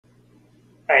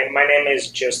Hi, my name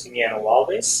is Justiniano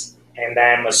Alves, and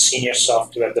I'm a senior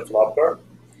software developer.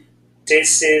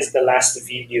 This is the last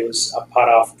videos a part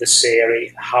of the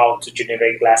series how to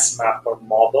generate glass mapper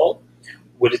model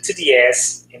with the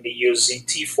TDS and using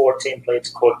T4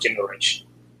 template code generation.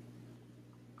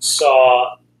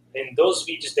 So in those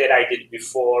videos that I did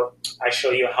before, I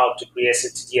show you how to create a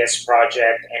TDS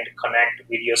project and connect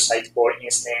with your Sitecore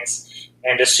instance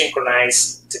and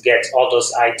synchronize to get all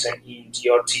those items into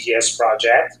your TDS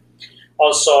project.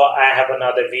 Also, I have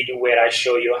another video where I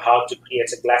show you how to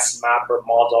create a glass mapper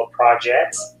model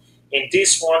project. In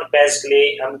this one,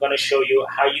 basically, I'm going to show you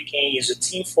how you can use a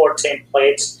Team4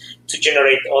 template to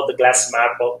generate all the glass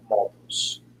mapper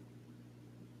models.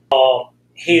 So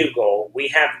here you go. We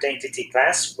have the entity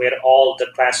class where all the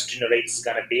class generates is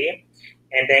going to be.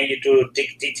 And then you do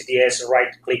DigitalKT,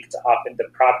 right-click up in the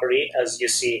property, as you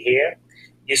see here.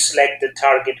 You select the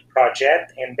target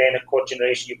project, and then a code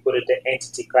generation, you put it the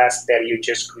entity class that you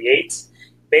just create.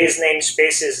 Base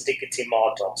namespaces, DigitalKT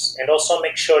models. And also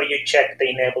make sure you check the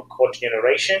enable code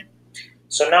generation.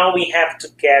 So now we have to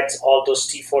get all those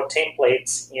T4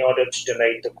 templates in order to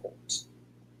generate the code.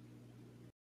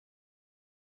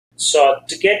 So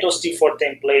to get those T4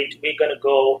 template, we're going to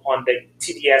go on the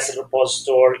TDS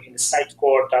repository in the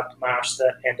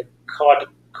sitecore.master and the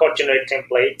code generate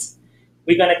template.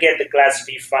 We're going to get the class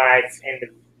V5 and the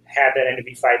header and the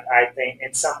V5 item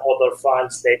and some other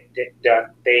files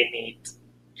that they need.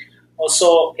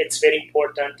 Also, it's very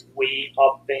important we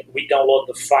download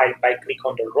the file by click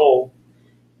on the row,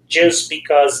 just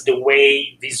because the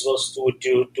way Visual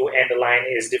Studio do end line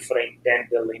is different than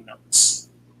the Linux.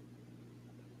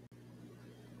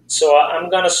 So I'm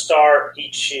gonna start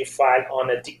each file on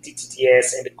a DigitalKT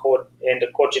and the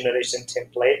code generation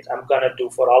template. I'm gonna do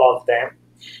for all of them.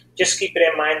 Just keep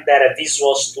in mind that a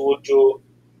Visual Studio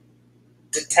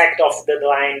detect of the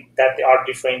line that they are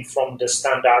different from the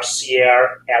standard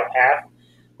CRLF,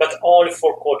 but only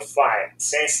for code file.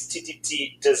 Since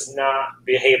TTT does not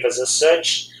behave as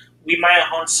such, we might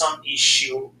have some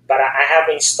issue, but I have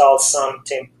installed some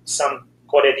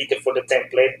code editor for the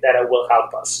template that will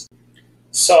help us.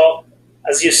 So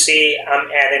as you see,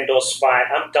 I'm adding those files,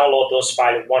 I'm download those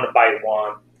files one by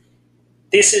one.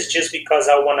 This is just because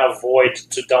I want to avoid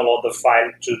to download the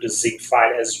file to the zip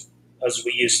file as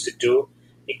we used to do,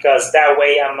 because that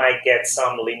way I might get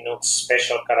some Linux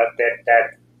special character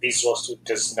that Visual Studio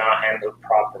does not handle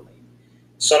properly.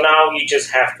 So now you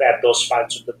just have to add those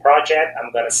files to the project.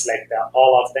 I'm going to select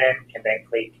all of them and then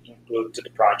click include to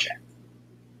the project.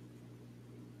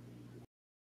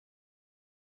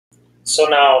 So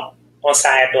now, once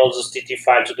I add all those TT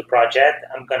files to the project,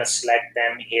 I'm going to select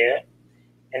them here.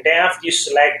 And then after you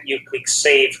select, you click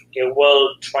Save. It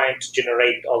will try to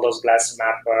generate all those glass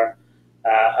mapper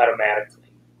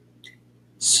automatically.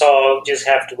 So just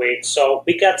have to wait. So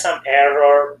we got some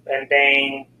error, and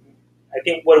then I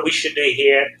think what we should do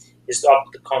here is to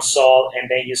up the console, and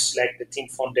then you select the team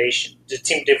foundation, the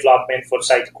team development for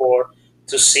Sitecore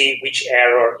to see which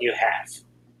error you have.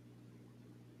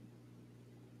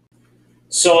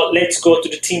 So let's go to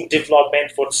the team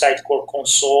development for Sitecore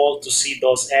console to see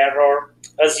those errors.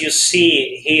 As you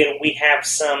see here, we have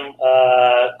some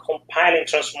compiling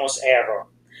transforms error.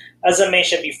 As I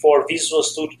mentioned before, Visual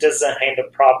Studio doesn't handle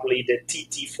properly the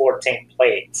TT4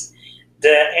 template.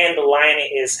 The end line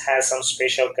has some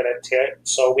special character,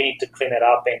 so we need to clean it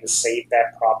up and save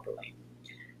that properly.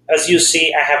 As you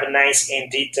see, I have a nice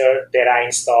editor that I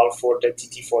installed for the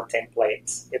TT4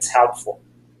 template. It's helpful.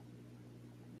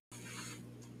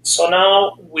 So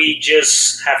now we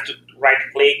just have to right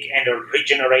click and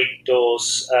regenerate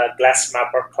those glass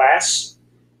mapper class.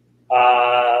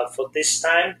 For this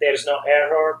time, there's no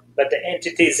error, but the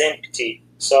entity is empty.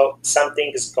 So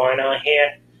something is going on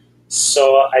here.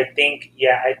 So I think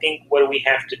what we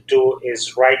have to do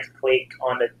is right click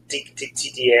on the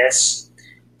TDS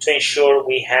to ensure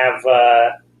we have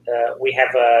the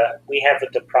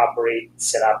property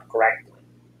set up correctly.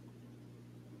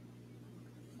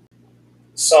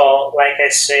 So, like I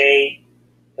say,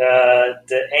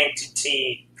 the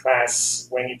entity class,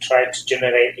 when you try to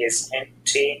generate, is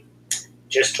empty.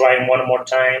 Just try one more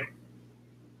time.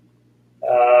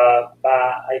 But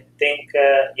I think,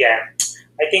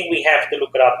 I think we have to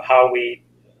look it up how we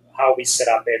set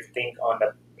up everything on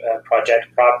the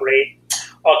project properly.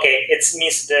 Okay, it's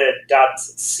missed the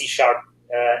 .C#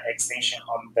 extension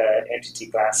on the entity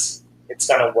class. It's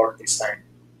gonna work this time.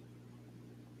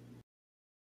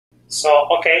 So,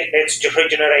 okay, let's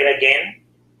regenerate again.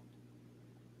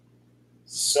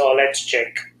 So let's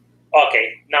check.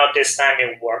 Okay, now this time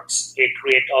it works. It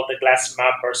creates all the glass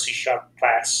mapper C#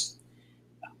 class.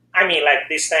 I mean, like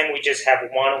this time we just have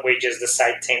one, which is the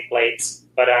site templates,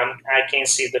 but I can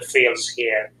see the fields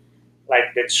here,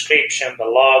 like the description, the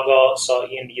logo. So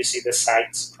you see the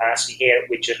site class here,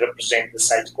 which represent the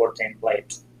Sitecore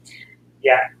template.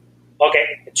 Yeah,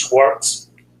 okay, it works.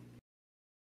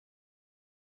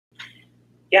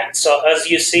 Yeah, so as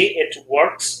you see, it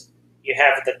works. You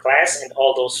have the class and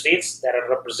all those fields that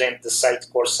represent the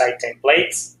Sitecore site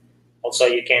templates. Also,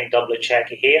 you can double check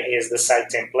here is the site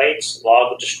templates,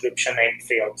 logo, description, and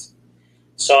fields.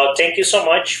 So thank you so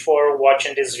much for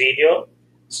watching this video.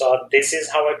 So this is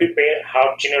how I prepare how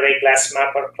to generate glass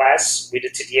mapper class with the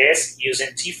TDS using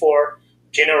T4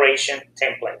 generation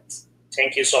templates.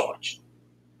 Thank you so much.